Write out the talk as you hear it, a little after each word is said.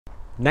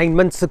9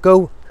 months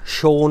ago,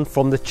 Sean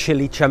from the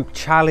Chili Chump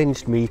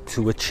challenged me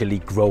to a chili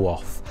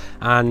grow-off,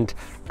 and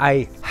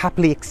I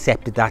happily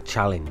accepted that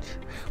challenge.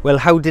 Well,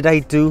 how did I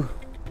do?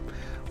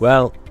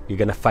 Well, you're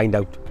going to find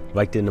out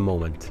right in a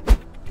moment.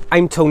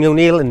 I'm Tony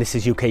O'Neill and this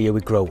is UK Here We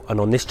Grow, and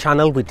on this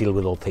channel we deal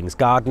with all things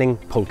gardening,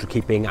 poultry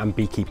keeping and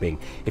beekeeping.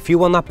 If you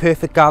want that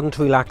perfect garden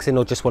to relax in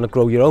or just want to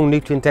grow your own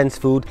nutrient dense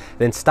food,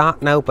 then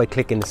start now by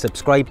clicking the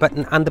subscribe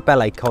button and the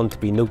bell icon to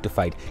be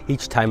notified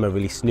each time I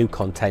release new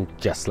content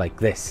just like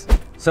this.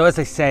 So as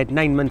I said,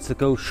 9 months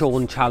ago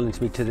Sean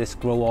challenged me to this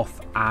grow off,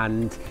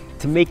 and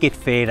to make it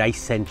fair I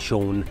sent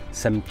Sean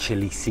some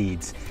chili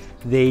seeds.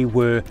 They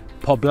were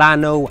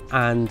Poblano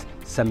and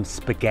some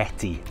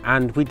spaghetti,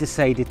 and we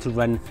decided to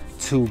run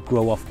 2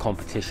 grow-off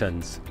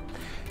competitions.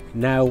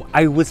 Now,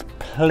 I was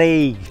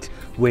plagued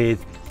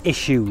with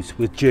issues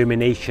with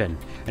germination,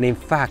 and in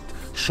fact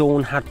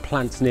Sean had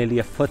plants nearly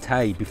a foot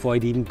high before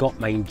I'd even got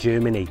mine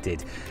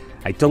germinated.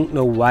 I don't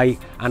know why,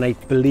 and I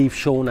believe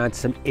Sean had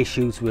some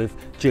issues with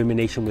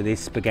germination with his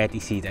spaghetti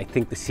seed. I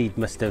think the seed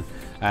must have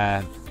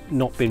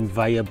not been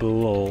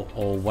viable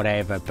or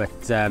whatever,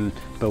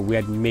 but we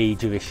had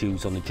major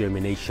issues on the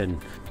germination.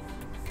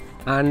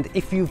 And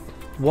if you've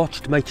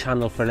watched my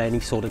channel for any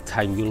sort of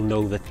time, you'll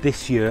know that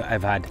this year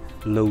I've had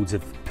loads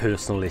of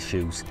personal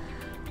issues.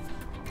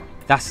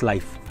 That's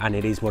life, and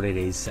it is what it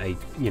is. I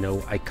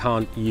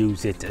can't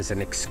use it as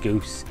an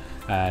excuse.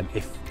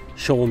 If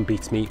Sean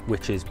beats me,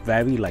 which is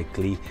very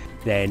likely,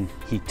 then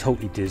he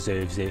totally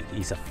deserves it.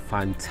 He's a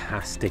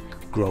fantastic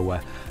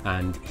grower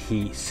and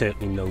he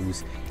certainly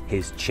knows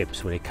his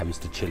chips when it comes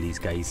to chilies,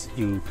 guys.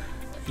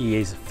 He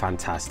is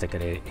fantastic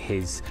at it.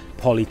 His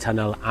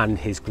polytunnel and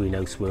his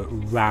greenhouse were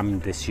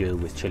rammed this year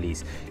with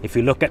chilies. If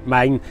you look at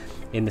mine,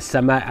 in the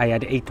summer I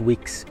had 8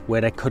 weeks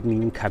where I couldn't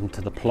even come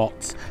to the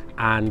plots,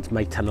 and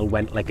my tunnel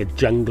went like a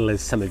jungle,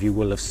 as some of you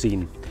will have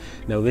seen.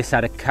 Now, this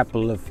had a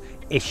couple of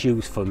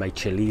issues for my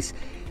chilies.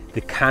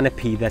 The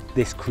canopy that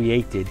this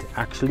created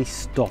actually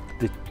stopped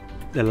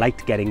the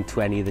light getting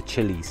to any of the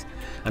chilies,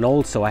 and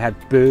also I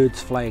had birds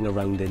flying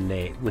around in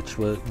there which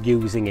were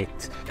using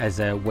it as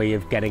a way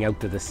of getting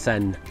out of the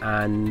sun,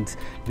 and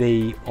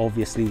they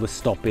obviously were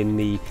stopping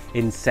the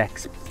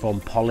insects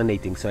from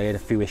pollinating, so I had a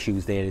few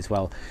issues there as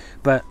well.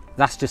 But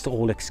that's just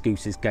all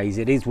excuses, guys.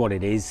 It is what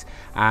it is,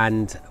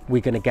 and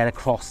we're going to get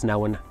across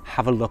now and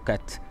have a look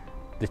at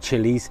the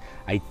chilies.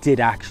 I did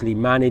actually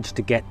manage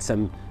to get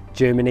some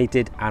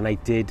germinated, and I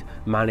did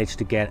manage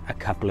to get a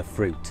couple of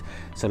fruit.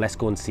 So let's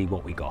go and see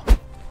what we got.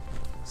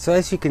 So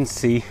as you can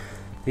see,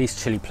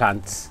 these chili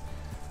plants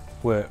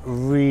were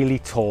really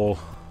tall.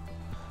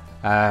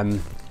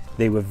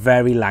 They were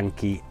very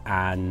lanky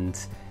and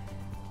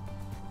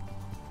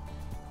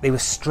they were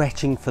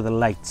stretching for the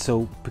light,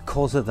 so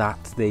because of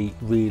that they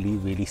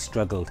really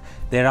struggled.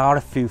 There are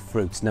a few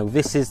fruits. Now,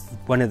 this is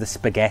one of the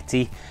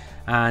spaghetti,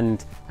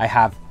 and I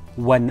have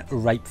one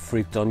ripe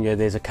fruit on here.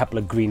 There's a couple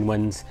of green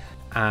ones,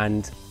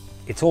 and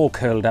it's all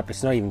curled up.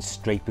 It's not even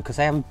straight because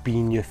I haven't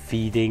been here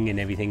feeding and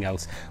everything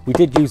else. We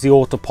did use the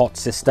auto pot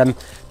system,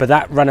 but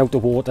that ran out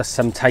of water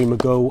some time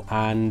ago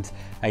and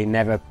I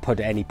never put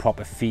any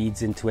proper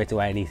feeds into it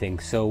or anything.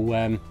 So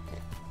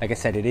like I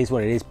said, it is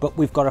what it is, but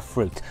we've got a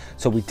fruit.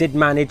 So we did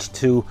manage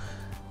to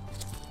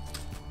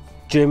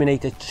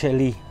germinate a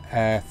chili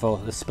for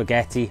the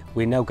spaghetti.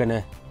 We're now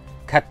gonna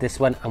cut this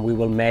one and we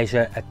will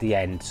measure at the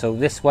end. So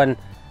this one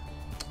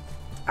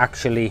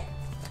actually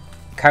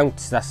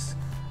counts. That's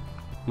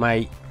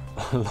my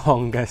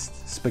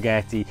longest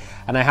spaghetti,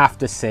 and I have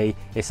to say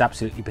it's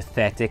absolutely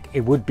pathetic. It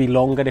would be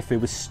longer if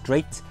it was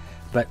straight,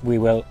 but we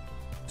will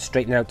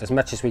straighten out as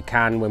much as we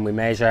can when we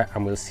measure,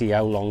 and we'll see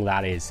how long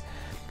that is.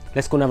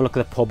 Let's go and have a look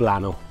at the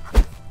Poblano.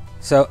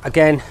 So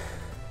again,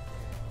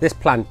 this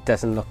plant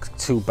doesn't look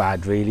too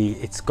bad really.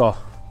 It's got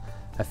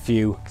a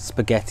few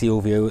spaghetti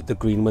over here, the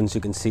green ones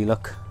you can see,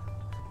 look.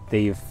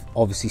 They've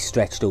obviously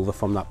stretched over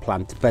from that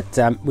plant, but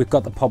we've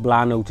got the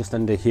Poblano just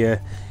under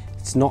here.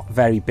 It's not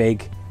very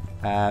big.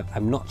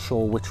 I'm not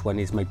sure which one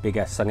is my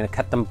biggest, so I'm going to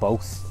cut them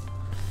both.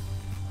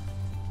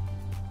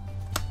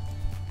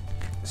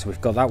 So we've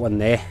got that one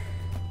there,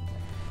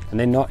 and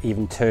they're not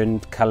even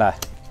turned colour,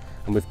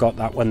 and we've got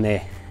that one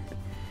there.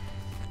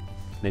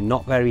 They're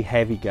not very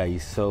heavy,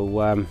 guys,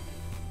 so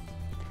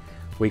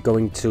we're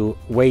going to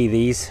weigh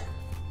these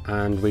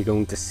and we're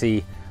going to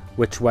see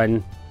which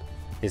one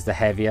is the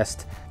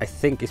heaviest. I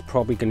think it's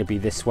probably going to be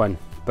this one,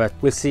 but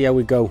we'll see how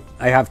we go.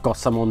 I have got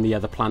some on the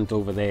other plant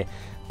over there,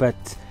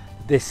 but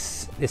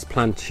this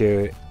plant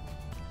here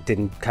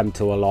didn't come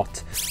to a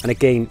lot. And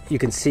again, you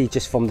can see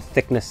just from the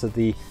thickness of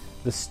the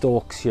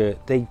stalks here,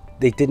 they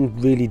didn't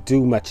really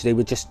do much. They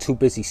were just too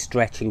busy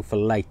stretching for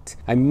light.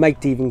 I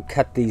might even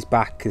cut these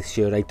back this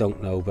year, I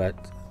don't know, but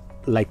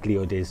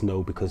likelihood is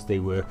no, because they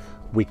were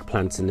weak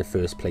plants in the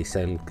first place,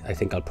 and I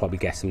think I'll probably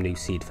get some new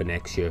seed for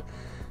next year.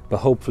 But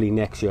hopefully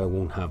next year I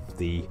won't have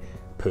the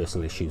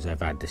personal issues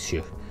I've had this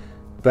year.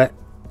 But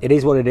it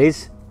is what it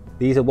is.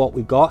 These are what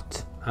we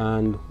got,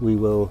 and we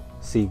will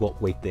see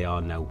what weight they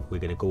are now. We're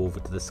going to go over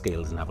to the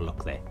scales and have a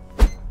look there.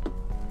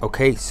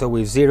 Okay, so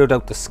we've zeroed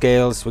out the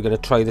scales. We're going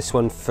to try this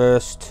one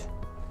first,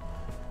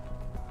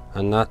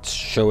 and that's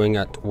showing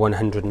at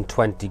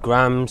 120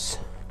 grams.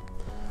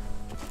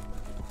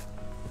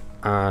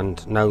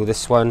 And now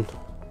this one,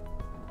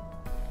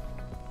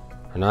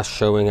 and that's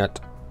showing at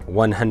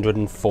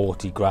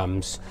 140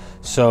 grams.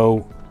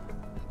 So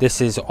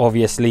this is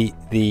obviously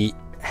the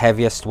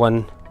heaviest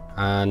one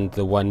and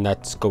the one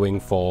that's going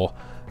for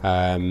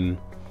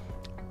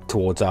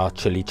towards our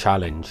chili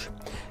challenge.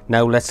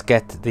 Now let's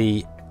get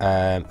the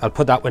I'll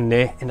put that one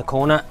there in the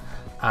corner,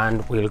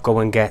 and we'll go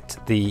and get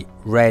the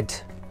red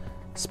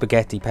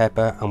spaghetti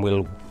pepper and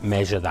we'll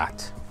measure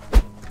that.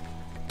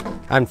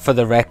 And for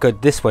the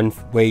record, this one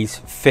weighs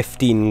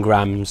 15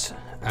 grams,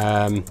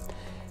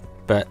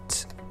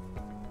 but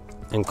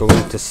I'm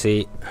going to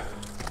see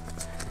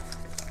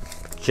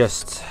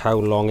just how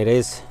long it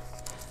is.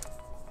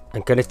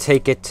 I'm going to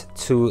take it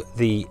to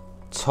the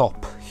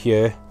top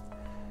here,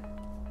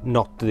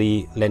 not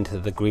the length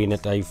of the green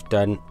that I've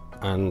done,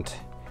 and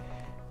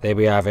there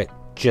we have it,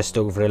 just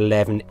over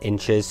 11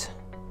 inches.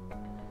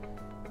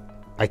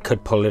 I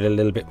could pull it a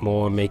little bit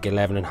more and make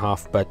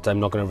 11.5, but I'm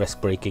not going to risk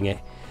breaking it.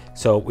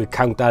 So we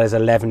count that as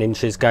 11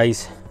 inches,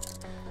 guys.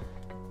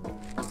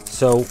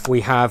 So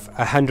we have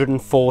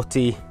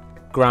 140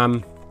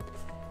 gram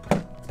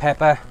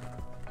pepper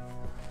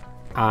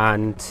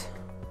and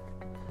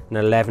an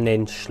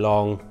 11-inch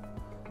long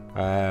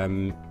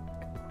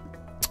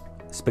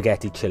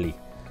spaghetti chili.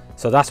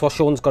 So that's what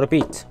Sean's got to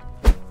beat.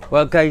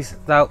 Well guys,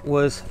 that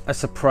was a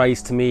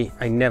surprise to me.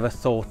 I never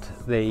thought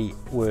they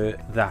were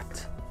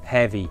that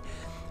heavy.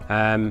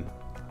 I'm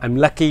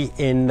lucky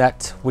in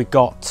that we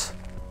got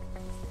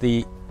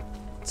the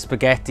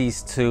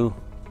spaghettis to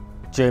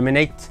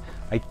germinate.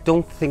 I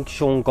don't think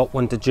Sean got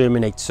one to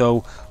germinate,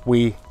 so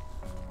we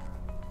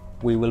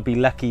will be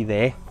lucky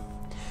there.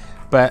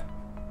 But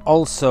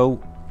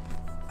also,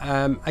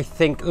 I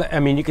think, I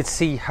mean, you can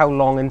see how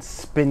long and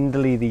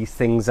spindly these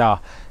things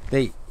are.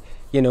 They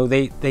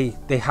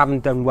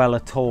haven't done well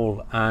at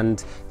all,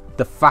 and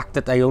the fact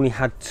that I only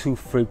had 2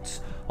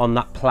 fruits on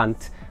that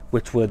plant,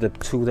 which were the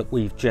 2 that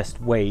we've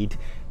just weighed,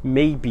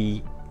 may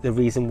be the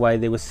reason why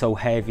they were so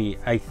heavy.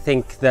 I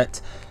think that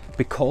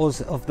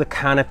because of the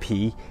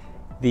canopy,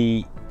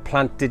 the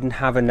plant didn't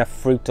have enough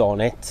fruit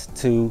on it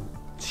to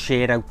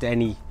share out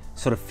any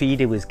sort of feed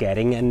it was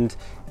getting, and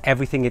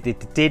everything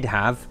it did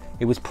have,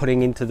 it was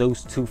putting into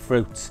those 2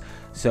 fruits.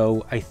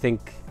 So I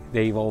think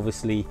they've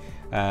obviously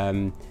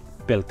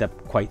built up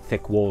quite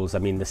thick walls. I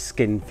mean, the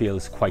skin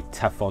feels quite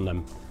tough on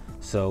them.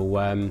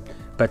 So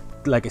but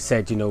like I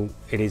said, you know,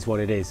 it is what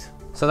it is.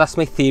 So that's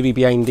my theory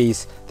behind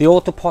these. The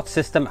auto pot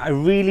system I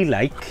really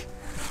like,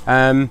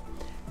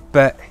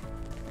 but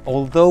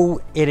although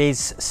it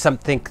is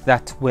something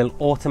that will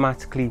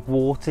automatically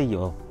water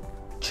your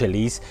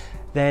chilies,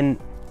 then,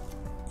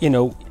 you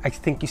know, I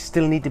think you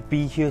still need to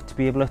be here to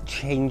be able to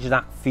change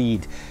that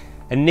feed.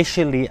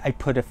 Initially, I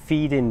put a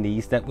feed in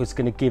these that was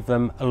going to give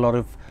them a lot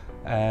of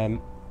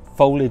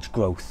foliage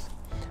growth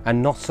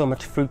and not so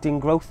much fruiting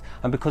growth,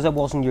 and because I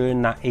wasn't here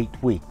in that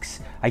 8 weeks,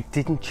 I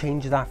didn't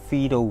change that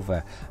feed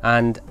over,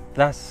 and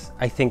that's,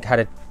 I think, had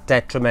a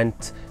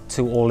detriment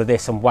to all of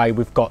this and why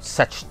we've got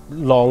such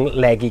long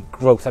leggy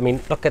growth. I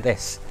mean, look at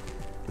this,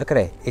 look at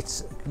it,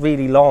 it's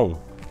really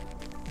long,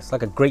 it's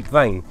like a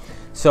grapevine.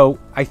 So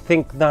I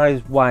think that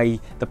is why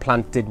the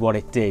plant did what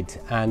it did.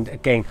 And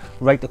again,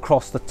 right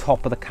across the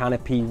top of the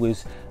canopy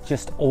was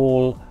just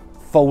all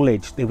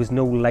foliage, there was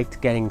no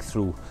light getting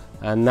through,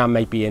 and that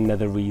might be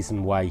another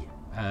reason why.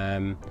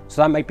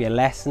 So that might be a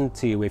lesson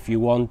to you. If you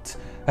want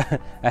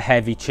a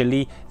heavy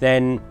chili,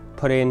 then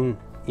put in,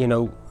 you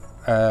know,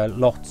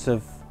 lots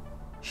of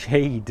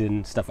shade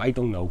and stuff. I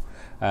don't know.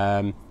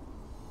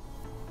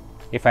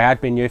 If I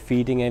had been here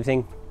feeding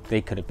everything, they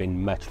could have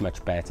been much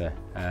better.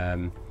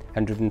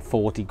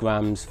 140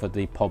 grams for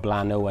the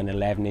Poblano and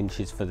 11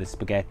 inches for the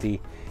spaghetti.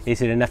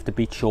 Is it enough to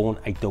beat Sean?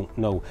 I don't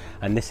know.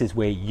 And this is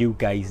where you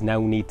guys now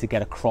need to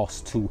get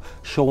across to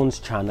Sean's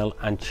channel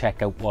and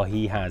check out what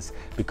he has,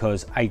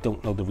 because I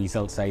don't know the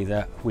results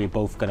either. We're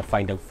both going to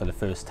find out for the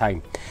first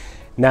time.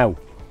 Now,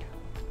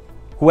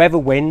 whoever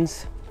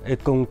wins is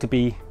going to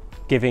be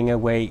giving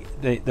away,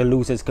 the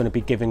loser is going to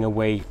be giving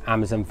away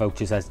Amazon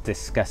vouchers as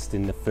discussed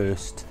in the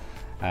first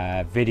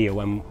video,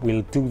 and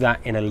we'll do that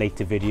in a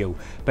later video.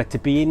 But to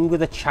be in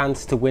with a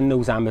chance to win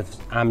those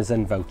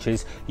Amazon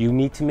vouchers, you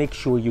need to make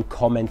sure you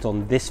comment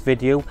on this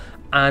video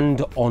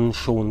and on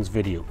Sean's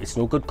video. It's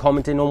no good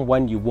commenting on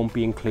one, you won't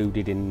be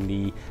included in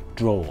the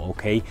draw,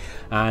 okay?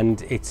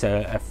 And it's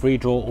a free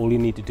draw. All you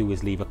need to do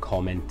is leave a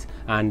comment,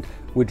 and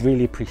we'd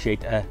really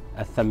appreciate a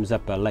thumbs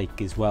up, a like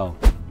as well.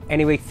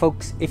 Anyway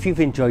folks, if you've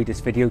enjoyed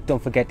this video,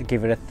 don't forget to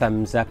give it a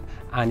thumbs up,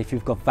 and if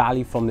you've got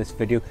value from this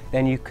video,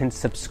 then you can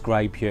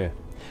subscribe here.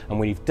 And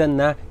when you've done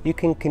that, you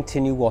can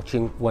continue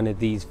watching one of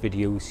these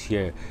videos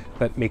here,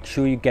 but make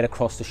sure you get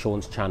across to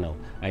Sean's channel.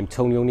 I'm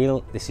Tony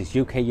O'Neill, this is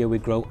UK Here We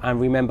Grow, and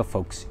remember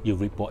folks, you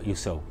reap what you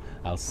sow.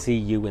 I'll see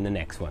you in the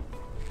next one.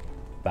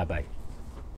 Bye bye.